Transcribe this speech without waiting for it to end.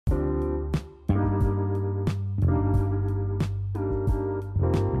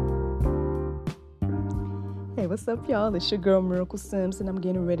what's up, y'all? It's your girl, Miracle Sims, and I'm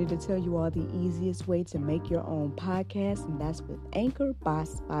getting ready to tell you all the easiest way to make your own podcast, and that's with Anchor by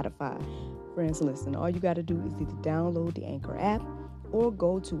Spotify. Friends, listen, all you got to do is either download the Anchor app or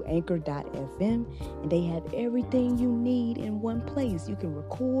go to anchor.fm, and they have everything you need in one place. You can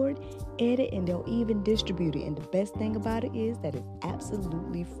record, edit, and they'll even distribute it. And the best thing about it is that it's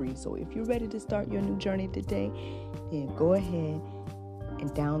absolutely free. So if you're ready to start your new journey today, then go ahead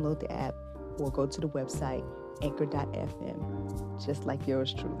and download the app or go to the website anchor.fm, just like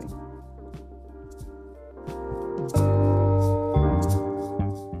yours truly.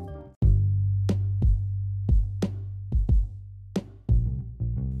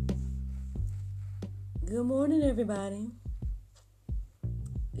 Good morning, everybody.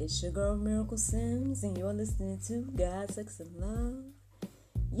 It's your girl, Miracle Sims, and you're listening to God, Sex, and Love,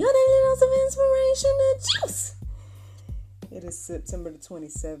 your daily dose of inspiration and juice. It is September the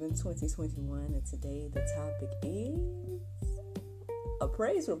 27th, 2021, and today the topic is a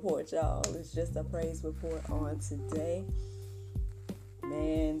praise report, y'all. It's just a praise report on today.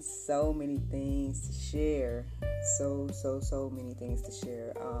 Man, so many things to share. So many things to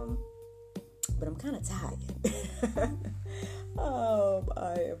share. But I'm kind of tired.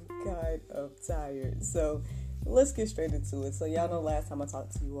 I am kind of tired. So let's get straight into it. So y'all know last time I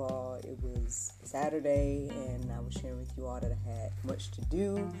talked to you all, it was Saturday, and I was sharing with you all that I had much to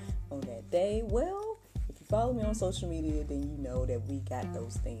do on that day. Well, if you follow me on social media, then you know that we got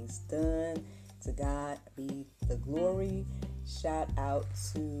those things done. To God be the glory. Shout out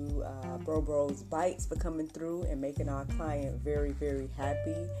to Bro's Bites for coming through and making our client very, very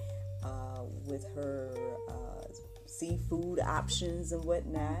happy with her seafood options and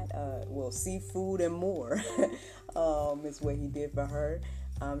whatnot. Seafood and more is what he did for her.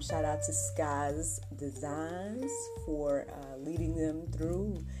 Shout out to Sky's Designs for leading them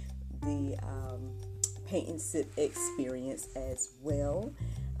through the paint and sip experience as well.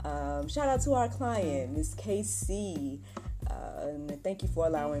 Shout out to our client, Miss KC. And thank you for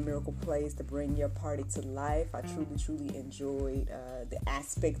allowing Miracle Plays to bring your party to life. I truly enjoyed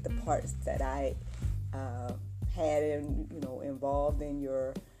the parts that I had involved in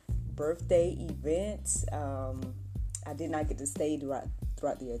your birthday event. I did not get to stay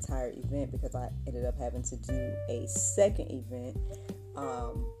throughout the entire event because I ended up having to do a second event.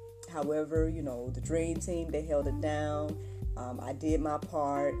 However, the Dream Team, they held it down. I did my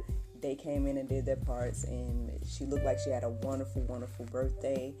part. They came in and did their parts, and she looked like she had a wonderful, wonderful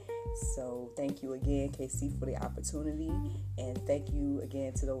birthday. So thank you again, KC, for the opportunity, and thank you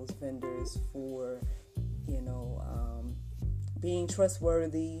again to those vendors for, being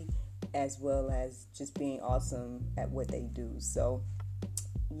trustworthy as well as just being awesome at what they do. So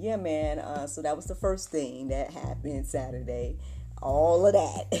yeah, man. So that was the first thing that happened Saturday. All of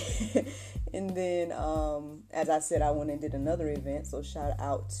that. And then, as I said, I went and did another event. So shout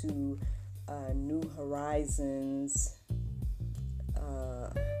out to New Horizons.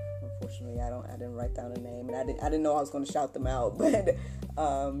 Unfortunately, I didn't write down a name, and I didn't know I was going to shout them out. But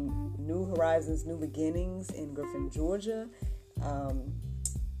New Horizons, New Beginnings in Griffin, Georgia.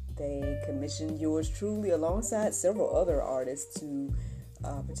 They commissioned yours truly alongside several other artists to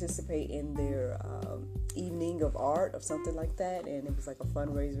participate in their evening of art or something like that, and it was like a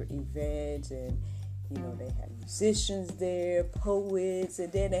fundraiser event, and they had musicians there, poets,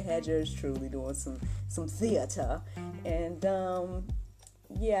 and then they had yours truly doing some theater, and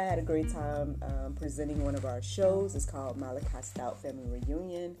I had a great time presenting one of our shows. It's called Malachi Stout Family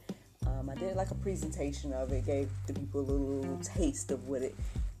Reunion. I did like a presentation of it, gave the people a little taste of what it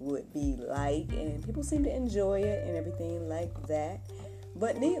would be like, and people seemed to enjoy it and everything like that.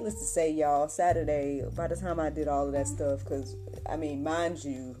 But needless to say, y'all, Saturday, by the time I did all of that stuff, because, mind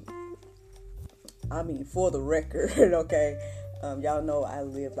you, for the record, okay, y'all know I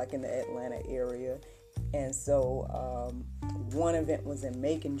live, in the Atlanta area, and so one event was in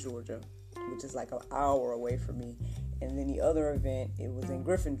Macon, Georgia, which is like an hour away from me, and then the other event, it was in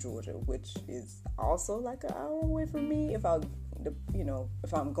Griffin, Georgia, which is also like an hour away from me if I'm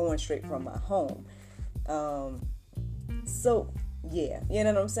going straight from my home. So yeah, you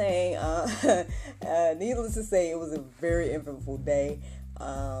know what I'm saying? Needless to say, it was a very eventful day.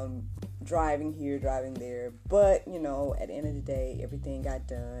 Driving here, driving there. But, at the end of the day, everything got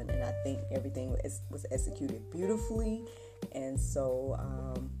done. And I think everything was executed beautifully. And so,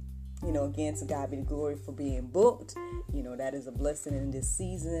 again, to God be the glory for being booked. That is a blessing in this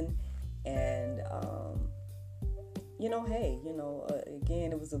season. And,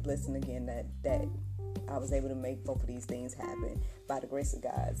 again, it was a blessing again that I was able to make both of these things happen by the grace of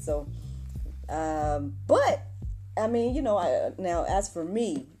God. So, but I mean, now as for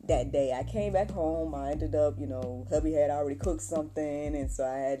me, that day. I came back home. I ended up, hubby had already cooked something, and so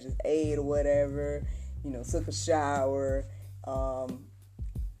I had just ate or whatever. Took a shower.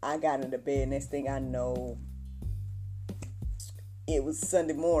 I got into bed. Next thing I know, it was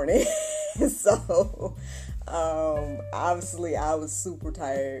Sunday morning. So, obviously, I was super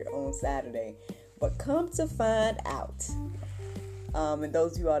tired on Saturday. But come to find out, and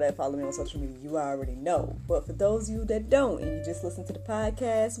those of you all that follow me on social media, you already know. But for those of you that don't, and you just listen to the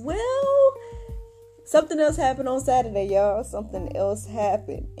podcast, well, something else happened on Saturday, y'all. Something else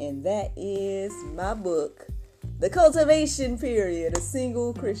happened. And that is my book, The Cultivation Period, A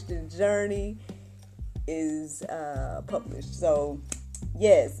Single Christian Journey, is published. So,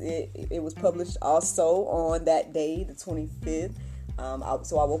 yes, it was published also on that day, the 25th.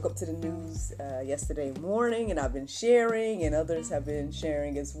 So I woke up to the news yesterday morning, and I've been sharing, and others have been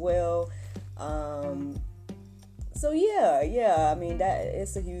sharing as well. So yeah, I mean, that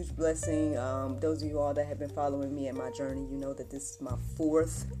it's a huge blessing. Those of you all that have been following me in my journey, you know that this is my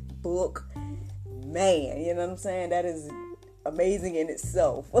 4th book. Man, you know what I'm saying? That is amazing in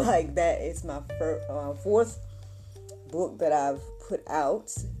itself. Like, that is my 4th book that I've put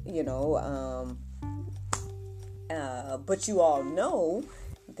out, but you all know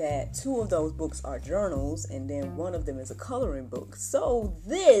that 2 of those books are journals, and then one of them is a coloring book. So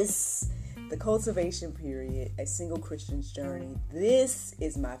The Cultivation Period, A Single Christian's Journey, this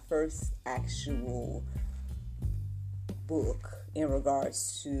is my first actual book in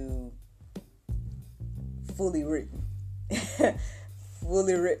regards to fully written.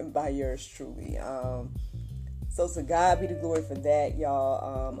 Fully written by yours truly. So to God be the glory for that,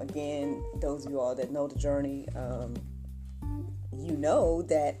 y'all. Again, those of you all that know the journey, you know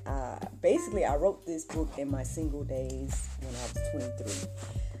that basically I wrote this book in my single days when I was 23.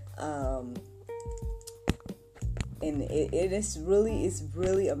 And it's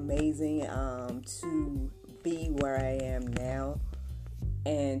really amazing to be where I am now,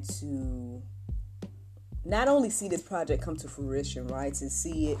 and to not only see this project come to fruition, right? To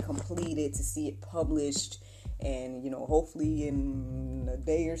see it completed, to see it published, and hopefully in a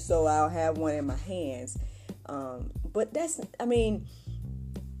day or so I'll have one in my hands. But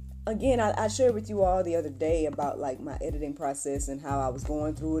again, I shared with you all the other day about like my editing process and how I was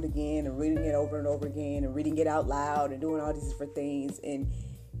going through it again and reading it over and over again and reading it out loud and doing all these different things. And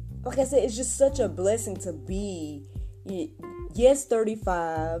like I said, it's just such a blessing to be,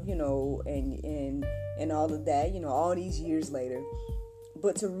 35, and all of that, all these years later.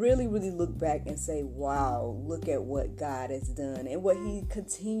 But to really, really look back and say, wow, look at what God has done and what he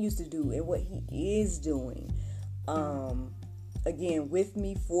continues to do and what he is doing. Again, with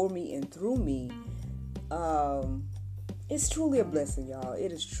me, for me, and through me. It's truly a blessing, y'all.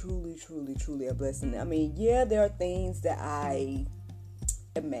 It is truly, truly, truly a blessing. I mean, yeah, there are things that I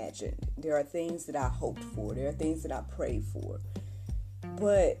imagined. There are things that I hoped for. There are things that I prayed for.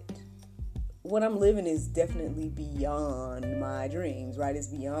 But what I'm living is definitely beyond my dreams, right? It's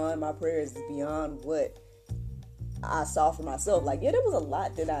beyond my prayers. It's beyond what I saw for myself. Like, yeah, there was a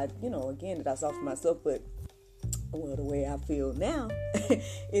lot that I saw for myself, but the way I feel now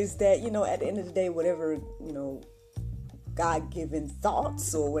is that, at the end of the day, whatever, God-given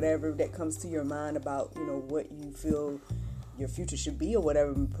thoughts or whatever that comes to your mind about, what you feel your future should be or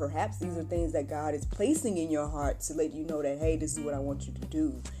whatever, perhaps these are things that God is placing in your heart to let you know that, hey, this is what I want you to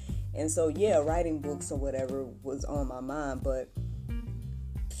do. And so, yeah, writing books or whatever was on my mind, but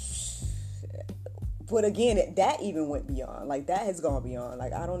again, that even went beyond. Like, that has gone beyond.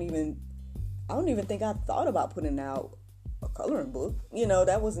 Like, I don't even think I thought about putting out a coloring book.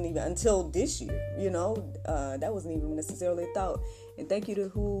 That wasn't even until this year. That wasn't even necessarily a thought. And thank you to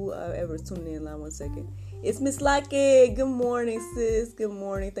whoever is tuning in. Line 1 second. It's Miss Lockett. Good morning, sis. Good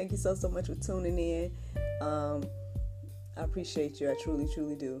morning. Thank you so much for tuning in. I appreciate you. I truly,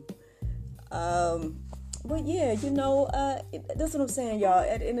 truly do. But yeah, that's what I'm saying, y'all.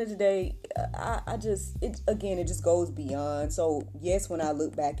 At the end of the day, it just goes beyond. So yes, when I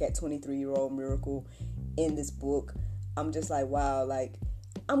look back at 23-year-old Miracle in this book, I'm just like, wow, like,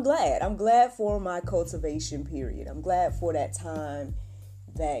 I'm glad for my cultivation period. I'm glad for that time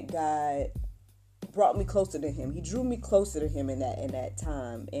that God brought me closer to him. He drew me closer to him in that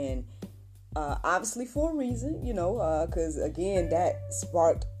time. And obviously for a reason, because again, that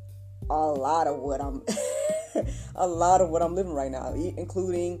sparked a lot of what I'm living right now,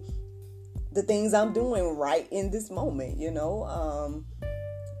 including the things I'm doing right in this moment.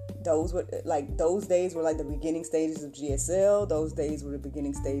 Those days were like the beginning stages of GSL. Those days were the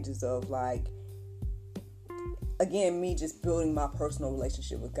beginning stages of, like, again, me just building my personal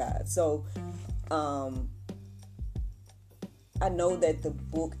relationship with God. So I know that the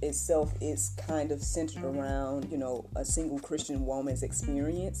book itself is kind of centered around, you know, a single Christian woman's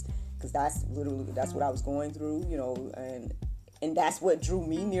experience, because that's what I was going through, you know, and that's what drew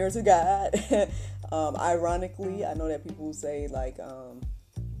me near to God. Ironically, I know that people say like,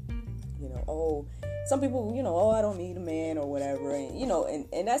 you know, oh, some people, you know, oh, I don't need a man or whatever, and you know,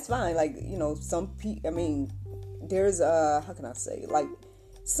 and that's fine. Like, you know, some people, I mean, there's how can I say, like,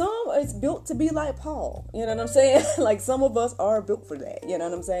 some it's built to be like Paul, you know what I'm saying? Like, some of us are built for that, you know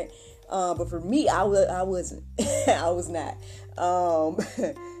what I'm saying? But for me, I wasn't. I was not.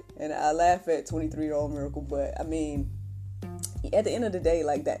 And I laugh at 23-year-old Miracle, but I mean, at the end of the day,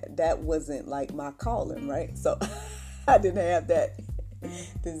 like that wasn't like my calling, right? So I didn't have that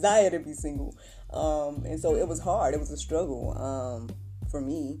desire to be single. And so it was hard. It was a struggle for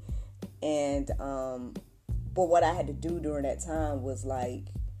me. And but what I had to do during that time was like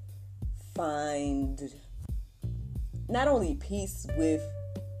find not only peace with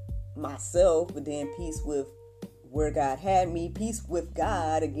myself, but then peace with where God had me, peace with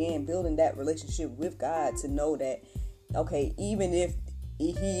God, again, building that relationship with God to know that, okay, even if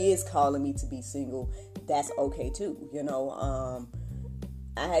he is calling me to be single, that's okay too, you know.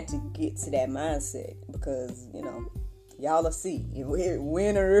 I had to get to that mindset because, you know, y'all will see.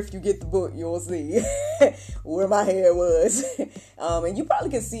 When or if you get the book, you'll see where my head was. And you probably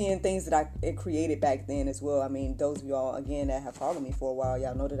can see in things that it created back then as well. I mean, those of y'all, again, that have followed me for a while,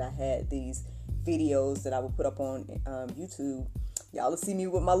 y'all know that I had these videos that I would put up on YouTube. Y'all will see me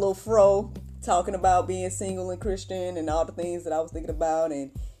with my little fro talking about being single and Christian and all the things that I was thinking about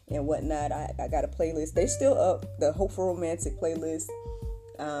and whatnot. I got a playlist. They're still up, the Hope for Romantic playlist.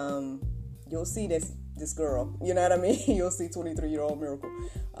 You'll see this girl, you know what I mean? You'll see 23-year-old Miracle,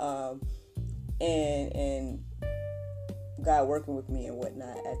 and God working with me and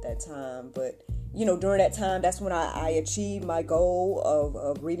whatnot at that time. But you know, during that time, that's when I achieved my goal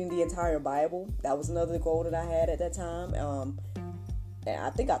of reading the entire Bible. That was another goal that I had at that time. And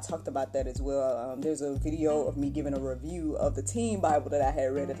I think I talked about that as well. There's a video of me giving a review of the Teen Bible that I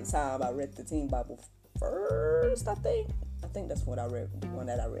had read at the time. I read the Teen Bible first, I think that's what I read, the one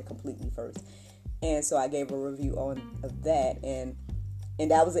that I read completely first. And so I gave a review of that, and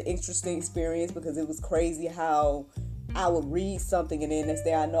that was an interesting experience because it was crazy how I would read something and then next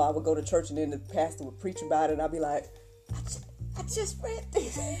day I know I would go to church and then the pastor would preach about it and I'd be like, I just read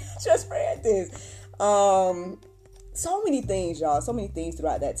this. So many things, y'all. So many things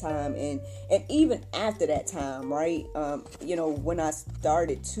throughout that time, and even after that time, right? You know, when I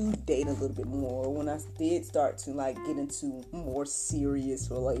started to date a little bit more, when I did start to like get into more serious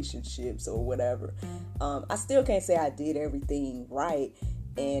relationships or whatever, I still can't say I did everything right.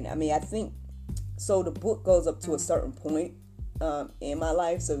 And I mean, I think so. The book goes up to a certain point in my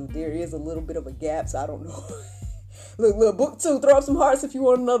life, so there is a little bit of a gap. So I don't know. Look, book 2. Throw up some hearts if you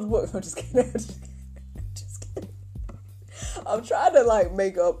want another book. I'm just kidding. I'm trying to like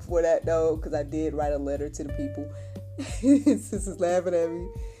make up for that though, because I did write a letter to the people. Sis is laughing at me.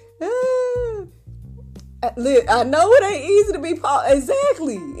 I know it ain't easy to be Paul.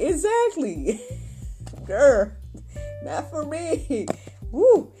 Exactly. Girl, not for me.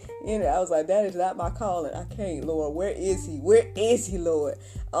 Woo. You know, I was like, that is not my calling. I can't, Lord. Where is he? Lord?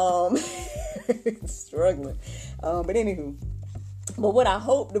 Struggling. But anywho. But what I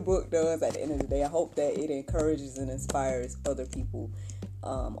hope the book does at the end of the day, I hope that it encourages and inspires other people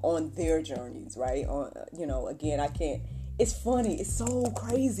on their journeys, right? You know, again, it's funny. It's so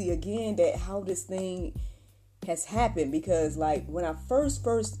crazy, again, that how this thing has happened. Because, like, when I first,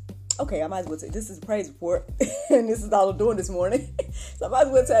 okay, I might as well say, this is a praise report, and this is all I'm doing this morning. So I might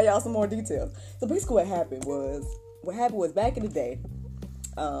as well tell y'all some more details. So basically what happened was back in the day,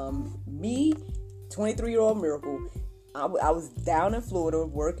 me, 23-year-old Miracle, I was down in Florida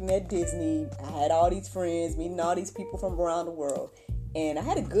working at Disney. I had all these friends, meeting all these people from around the world. And I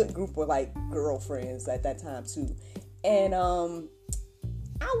had a good group of like girlfriends at that time too. And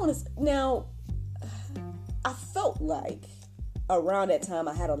I felt like around that time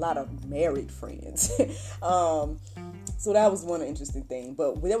I had a lot of married friends. So that was one interesting thing.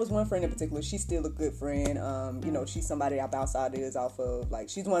 But there was one friend in particular. She's still a good friend. You know, she's somebody I bounce ideas off of. Like,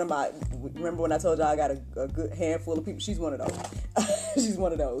 she's one of my. Remember when I told y'all I got a good handful of people? She's one of those. She's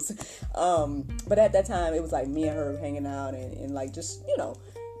one of those. But at that time, it was like me and her hanging out and like just, you know,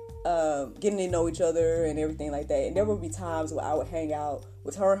 getting to know each other and everything like that. And there would be times where I would hang out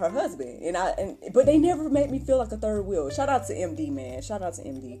with her and her husband, but they never made me feel like a third wheel. Shout out to MD, man. Shout out to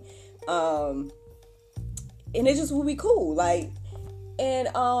MD. And it just would be cool, like, and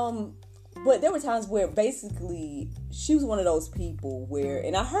but there were times where basically she was one of those people where,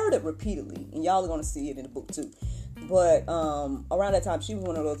 and I heard it repeatedly, and y'all are gonna see it in the book too. But around that time, she was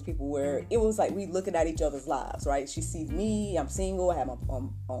one of those people where it was like we looking at each other's lives, right? She sees me, I'm single, I had my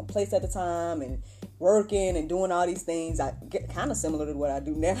own place at the time, and working and doing all these things. I get kind of similar to what I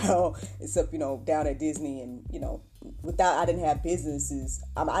do now, except, down at Disney, and, I didn't have businesses.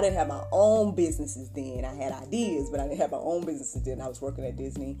 I didn't have my own businesses then. I had ideas, but I didn't have my own businesses then. I was working at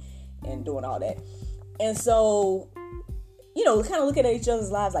Disney and doing all that. And so, kind of looking at each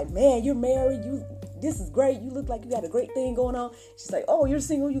other's lives like, man, you're married, this is great. You look like you got a great thing going on. She's like, oh, you're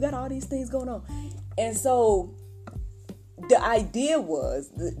single. You got all these things going on. And so the idea was,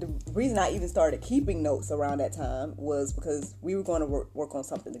 the reason I even started keeping notes around that time was because we were going to work on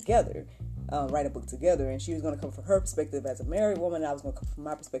something together, write a book together. And she was going to come from her perspective as a married woman, and I was going to come from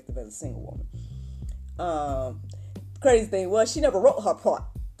my perspective as a single woman. Crazy thing was, she never wrote her part.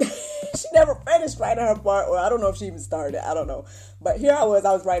 She never finished writing her part, or I don't know if she even started. I don't know. But here I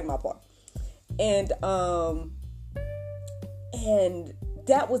was writing my part. And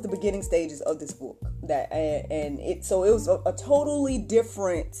that was the beginning stages of this book. So it was a totally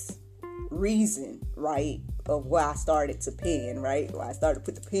different reason, right, of why I started to pen, right? Why I started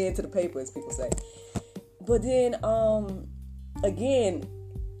to put the pen to the paper, as people say. But then, again,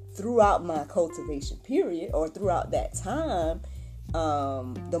 throughout my cultivation period, or throughout that time,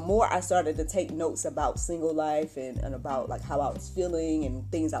 the more I started to take notes about single life and about like how I was feeling and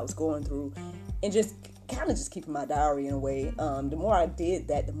things I was going through, and just kind of just keeping my diary in a way. The more I did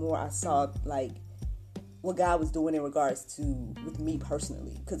that, the more I saw like what God was doing in regards to with me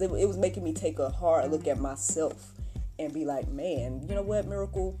personally, because it was making me take a hard look at myself and be like, man, you know what,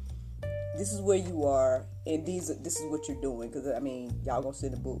 Miracle, this is where you are, and this is what you're doing. Because y'all gonna see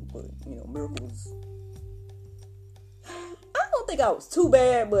the book, but Miracles, I don't think I was too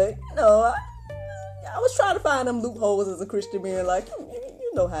bad, but I was trying to find them loopholes as a Christian man. Like,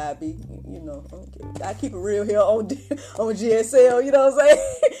 you know how I be, I keep it real here on GSL, you know what I'm saying?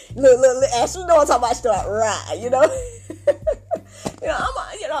 look, Ashley, I'm talking about stuff, right?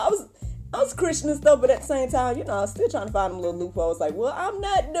 I was Christian and stuff, but at the same time, I was still trying to find them little loopholes. Like, well, I'm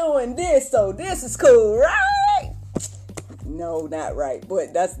not doing this, so this is cool, right? No, not right.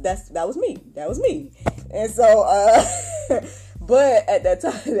 But that was me. That was me. And so, but at that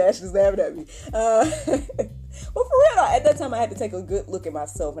time, Ashley's laughing at me. Well, for real, at that time, I had to take a good look at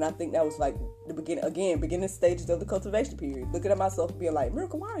myself, and I think that was like the beginning stages of the cultivation period. Looking at myself and being like,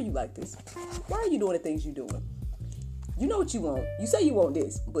 Miracle, why are you like this? Why are you doing the things you're doing? You know what you want. You say you want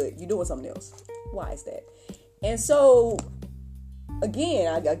this, but you're doing something else. Why is that? And so, again,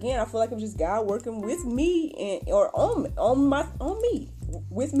 I feel like it was just God working with me or on me,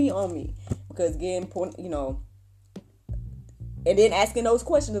 with me, on me. Because again, and then asking those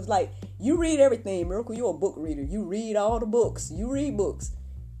questions of like, you read everything, Miracle. You're a book reader. You read all the books. You read books.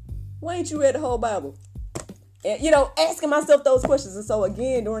 Why ain't you read the whole Bible? And, asking myself those questions. And so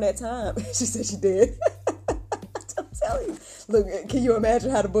again, during that time, she said she did. I'm telling you. Look, can you imagine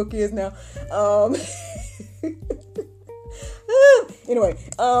how the book is now? Anyway,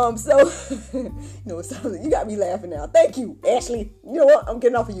 so, you got me laughing now. Thank you, Ashley. You know what? I'm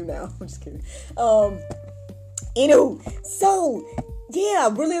getting off of you now. I'm just kidding. So, yeah,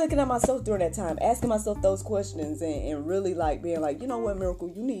 really looking at myself during that time, asking myself those questions and really like being like, you know what, Miracle,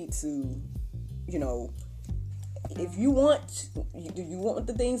 you need to, if you want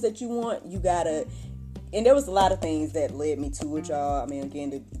the things that you want, you gotta, and there was a lot of things that led me to it, y'all. Again,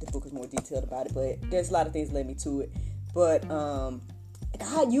 the book is more detailed about it, but there's a lot of things that led me to it. But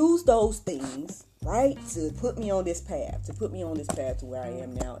God used those things, right, to put me on this path, to where I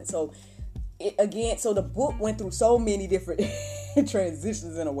am now. And so, so the book went through so many different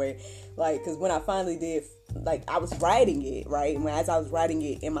transitions in a way, like, because when I finally did, like, I was writing it, right, and as I was writing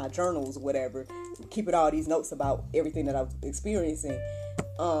it in my journals, whatever, keeping all these notes about everything that I was experiencing,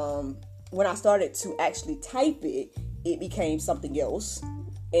 when I started to actually type it, it became something else.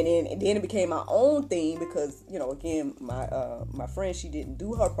 And then it became my own thing because, again, my friend, she didn't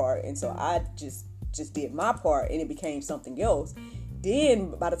do her part. And so I just did my part, and it became something else.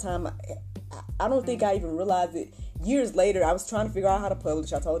 Then by the time I don't think I even realized it. Years later, I was trying to figure out how to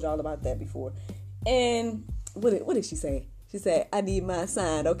publish. I told y'all about that before. And what did she say? She said, I need mine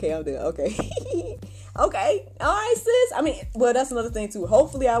signed. Okay, I'm done. Okay. Okay. All right, sis. Well, that's another thing, too.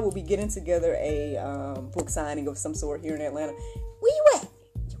 Hopefully, I will be getting together a book signing of some sort here in Atlanta. Where you at?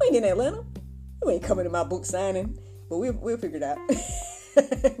 You ain't in Atlanta. You ain't coming to my book signing. But we'll figure it out.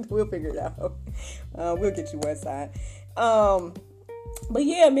 We'll figure it out. We'll get you one signed. But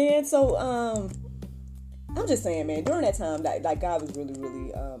yeah, man. So, I'm just saying, man, during that time, like God was really,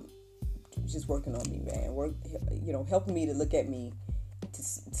 really, just working on me, man. Helping me to look at me,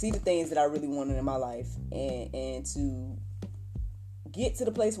 to see the things that I really wanted in my life, and to get to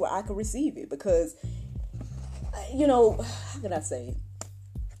the place where I could receive it. Because, how can I say?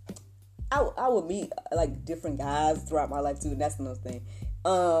 I would meet like different guys throughout my life too, and that's another thing.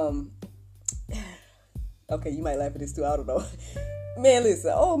 Okay, you might laugh at this too. I don't know. Man,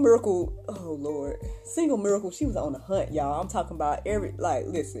 listen. Oh, Miracle. Oh, Lord. Single Miracle. She was on the hunt, y'all. I'm talking about every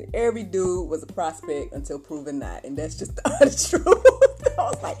dude was a prospect until proven not. And that's just the honest truth. I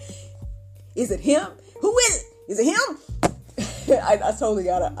was like, is it him? Who is it? Is it him? I totally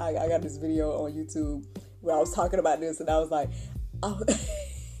I got this video on YouTube where I was talking about this, and I was like, oh.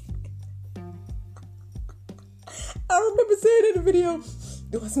 I remember saying in the video,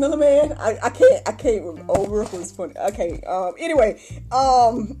 do I smell a man? I can't remember. Oh, Miracle is funny. Okay, anyway,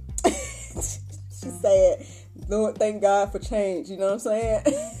 she said, Lord, thank God for change. You know what I'm saying?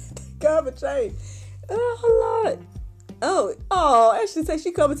 Thank God for change. Oh, Lord. Oh, Ashley said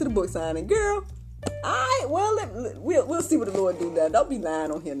she coming to the book signing. Girl, alright, well, we'll see what the Lord do now. Don't be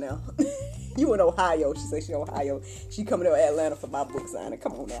lying on here now. You in Ohio. She said she in Ohio. She coming to Atlanta for my book signing.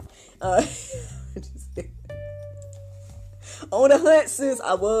 Come on now. On the hunt, sis,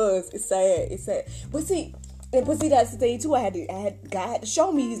 I was. It's sad. But see, that's the thing too. God had to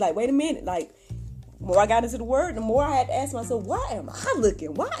show me. He's like, wait a minute. Like, the more I got into the word, the more I had to ask myself, why am I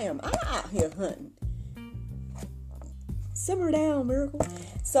looking? Why am I out here hunting? Simmer down, Miracle.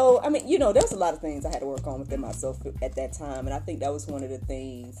 So, I mean, there was a lot of things I had to work on within myself at that time, and I think that was one of the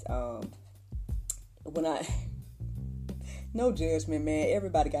things. No judgment, man.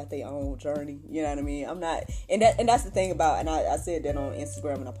 Everybody got their own journey. You know what I mean? I'm not, and that's the thing about, and I said that on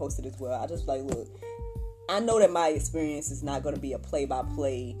Instagram and I posted as well. I just like, look, I know that my experience is not going to be a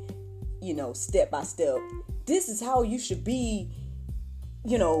play-by-play, step by step. This is how you should be.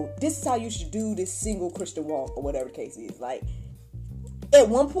 This is how you should do this single Christian walk, or whatever the case is. Like, at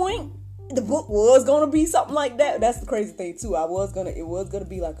one point, the book was going to be something like that. That's the crazy thing too. It was going to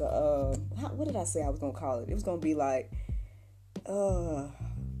be like what did I say I was going to call it? It was going to be like, man,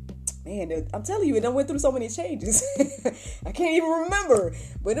 I'm telling you, it done went through so many changes. I can't even remember,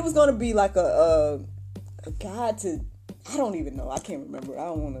 but it was going to be like a guide to, I don't even know. I can't remember. I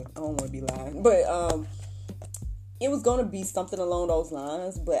don't want to be lying, but it was going to be something along those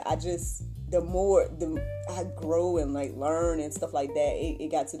lines. But the more I grow and like learn and stuff like that, it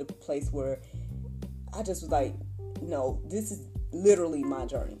got to the place where I just was like, no, this is literally my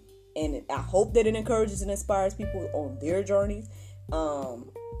journey. And I hope that it encourages and inspires people on their journeys.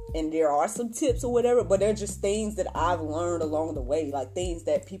 And there are some tips or whatever, but they're just things that I've learned along the way, like things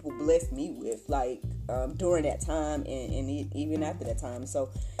that people blessed me with, like during that time and even after that time. So,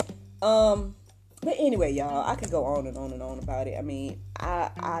 but anyway, y'all, I could go on and on and on about it. I mean,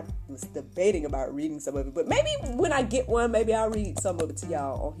 I was debating about reading some of it, but maybe when I get one, maybe I'll read some of it to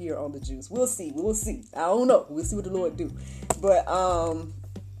y'all on here on the Juice. We'll see. I don't know. We'll see what the Lord do.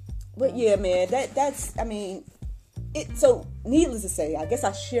 But yeah, man, that's, I mean, so needless to say, I guess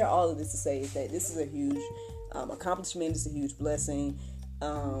I share all of this to say is that this is a huge accomplishment. It's a huge blessing.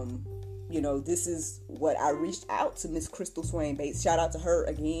 This is what I reached out to Miss Crystal Swain Bates. Shout out to her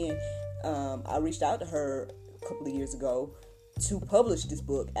again. I reached out to her a couple of years ago to publish this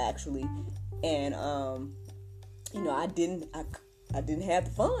book, actually. And, I didn't have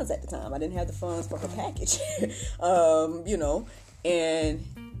the funds at the time. I didn't have the funds for her package, and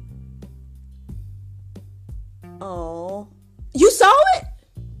oh, you saw it?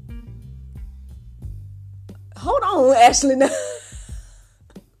 Hold on, Ashley. Now.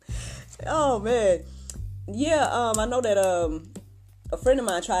 Oh man, yeah. I know that a friend of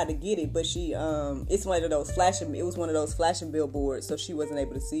mine tried to get it, but she it's one of those flashing. It was one of those flashing billboards, so she wasn't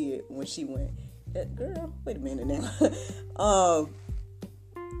able to see it when she went. Girl, wait a minute now.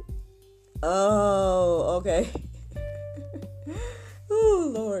 Oh, okay.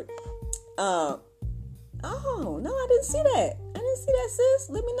 Oh Lord. Oh, no, I didn't see that. Sis.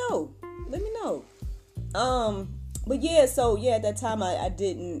 Let me know. But yeah, so yeah, at that time I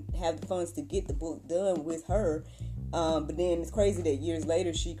didn't have the funds to get the book done with her. But then it's crazy that years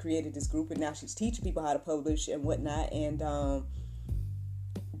later she created this group and now she's teaching people how to publish and whatnot. And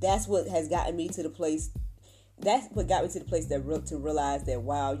that's what has gotten me to the place. That's what got me to the place that to realize that,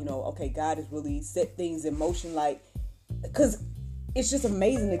 wow, okay, God has really set things in motion. Like, because it's just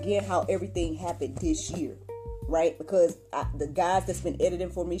amazing again how everything happened this year, right? Because the guys that's been editing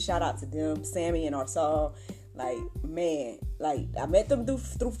for me, shout out to them, Sammy and Arsal. Like, man, like I met them through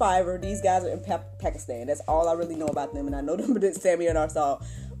Fiverr. These guys are in Pakistan. That's all I really know about them, and I know them, but it's Sammy and Arsal.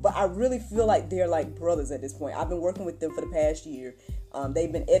 But I really feel like they're like brothers at this point. I've been working with them for the past year.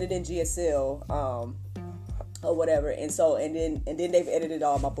 They've been editing GSL. or whatever. And then they've edited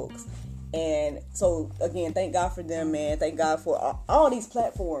all my books. And so again, thank God for them, man. Thank God for all these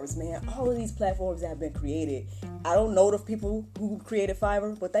platforms, man. All of these platforms that have been created. I don't know the people who created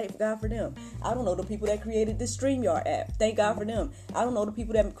Fiverr, but thank God for them. I don't know the people that created the StreamYard app. Thank God for them. I don't know the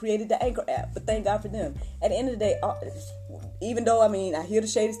people that created the Anchor app, but thank God for them. At the end of the day, even though, I hear the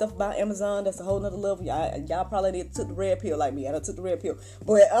shady stuff about Amazon, that's a whole nother level. Y'all probably took the red pill like me. I done took the red pill.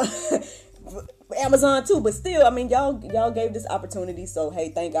 But Amazon too, but still, y'all gave this opportunity, so hey,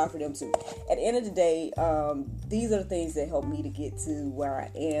 thank God for them too. At the end of the day, these are the things that helped me to get to where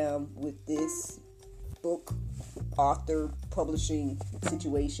I am with this book, author, publishing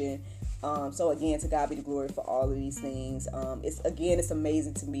situation. So again, to God be the glory for all of these things. It's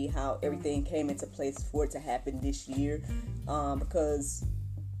amazing to me how everything came into place for it to happen this year, because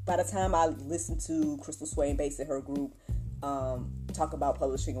by the time I listened to Crystal Swain Bates and her group talk about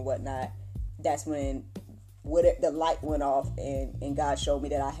publishing and whatnot, that's when the light went off, and God showed me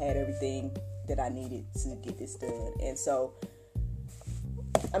that I had everything that I needed to get this done. And so,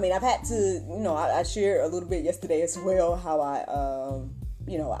 I've had to, I shared a little bit yesterday as well how I,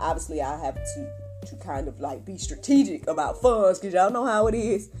 obviously I have to kind of like be strategic about funds, because y'all know how it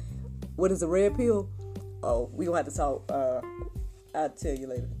is. What is a red pill? Oh, we gonna have to talk. I'll tell you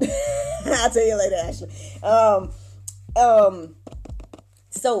later. I'll tell you later, Ashley.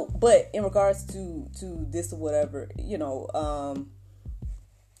 So, but in regards to this or whatever, yeah,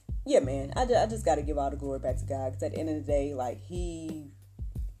 man, I just got to give all the glory back to God, because at the end of the day, like, He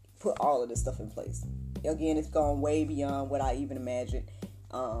put all of this stuff in place. Again, it's gone way beyond what I even imagined,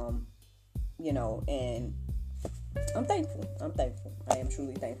 and I'm thankful. I am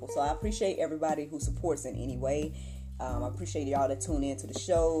truly thankful. So I appreciate everybody who supports in any way. I appreciate y'all that tune in to the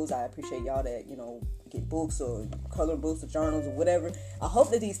shows. I appreciate y'all that, get books or coloring books or journals or whatever. I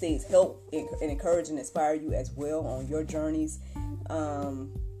hope that these things help and encourage and inspire you as well on your journeys. I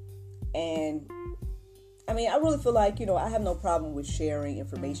really feel like, I have no problem with sharing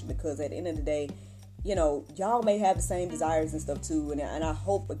information, because at the end of the day, y'all may have the same desires and stuff too. And I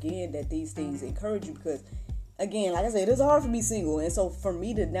hope, again, that these things encourage you, because, again, like I said, it's hard for me single. And so for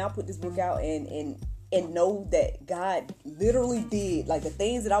me to now put this book out and know that God literally did, like, the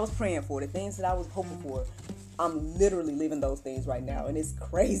things that I was praying for, the things that I was hoping for, I'm literally living those things right now. And it's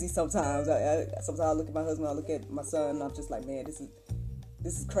crazy sometimes. Sometimes I look at my husband, I look at my son, and I'm just like, man, this is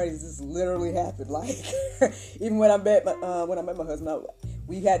crazy. This literally happened. Like, even when I met my husband,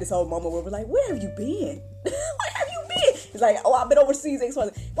 we had this whole moment where we're like, where have you been? Where have you been? He's like, oh, I've been overseas. Well,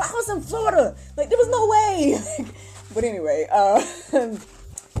 I was in Florida. Like, there was no way. But anyway,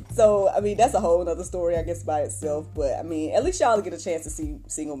 so, that's a whole other story, I guess, by itself. But, at least y'all get a chance to see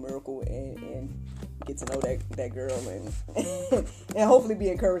Single Miracle and get to know that girl and and hopefully be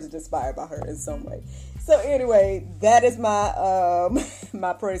encouraged and inspired by her in some way. So, anyway, that is my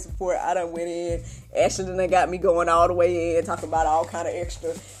my praise report. I done went in. Ashley done got me going all the way in, talking about all kind of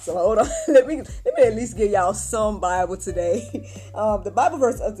extra. So, hold on. Let me at least give y'all some Bible today. The Bible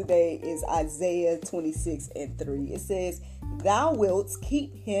verse of today is Isaiah 26:3. It says, "Thou wilt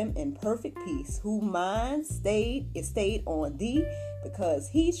keep him in perfect peace, whose mind is stayed on thee, because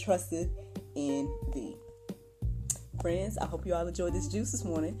he trusteth in thee." Friends, I hope you all enjoyed this juice this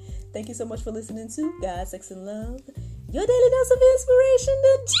morning. Thank you so much for listening to God, Sex, and Love, your daily dose of inspiration,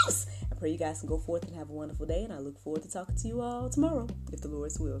 the juice. I pray you guys can go forth and have a wonderful day, and I look forward to talking to you all tomorrow, if the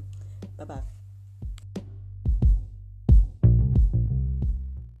Lord's will. Bye-bye.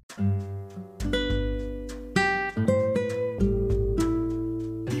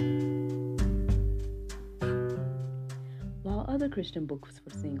 While other Christian books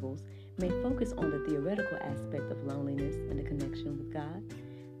for singles may focus on the theoretical aspect of loneliness and the connection with God,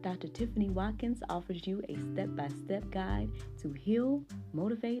 Dr. Tiffany Watkins offers you a step-by-step guide to heal,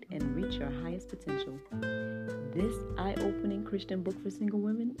 motivate, and reach your highest potential. This eye-opening Christian book for single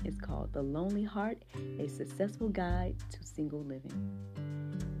women is called The Lonely Heart, A Successful Guide to Single Living.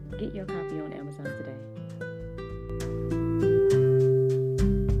 Get your copy on Amazon today.